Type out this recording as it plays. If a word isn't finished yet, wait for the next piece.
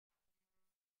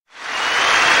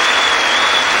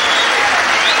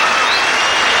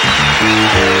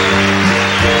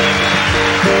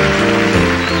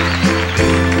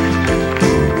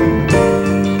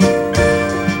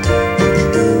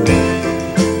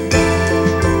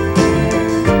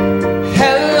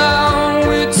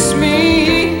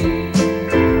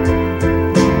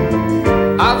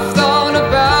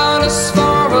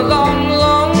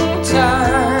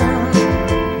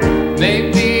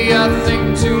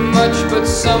But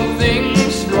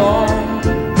something's wrong.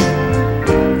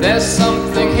 There's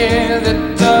something here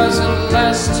that doesn't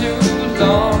last too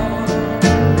long.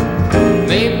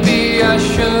 Maybe I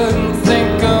shouldn't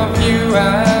think of you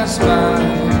as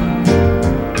mine.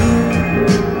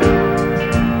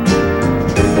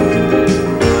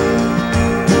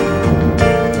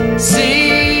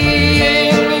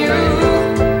 Seeing you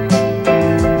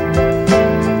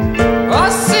or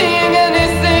seeing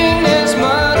anything as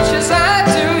much as I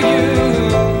do you,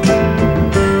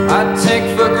 I take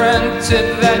for granted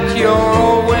that you're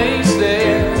always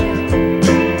there.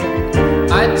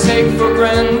 I take for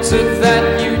granted that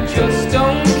you just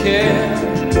don't care.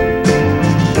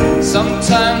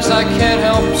 Sometimes I can't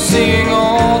help seeing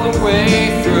all the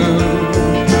way through.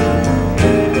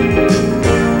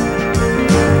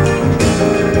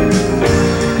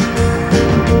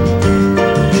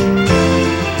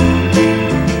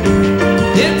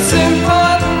 It's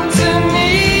important to me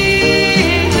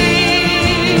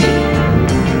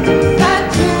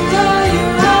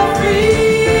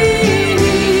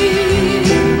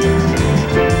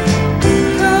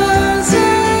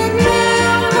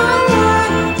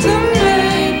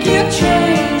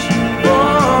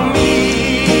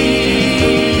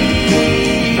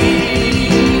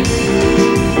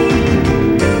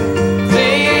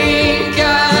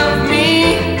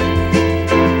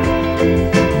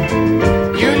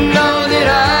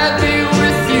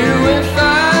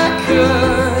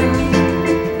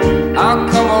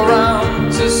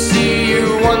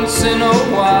in a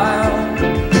while,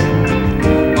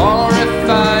 or if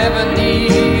I ever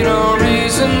need a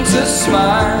reason to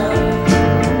smile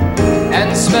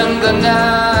and spend the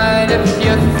night if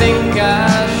you think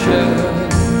I should.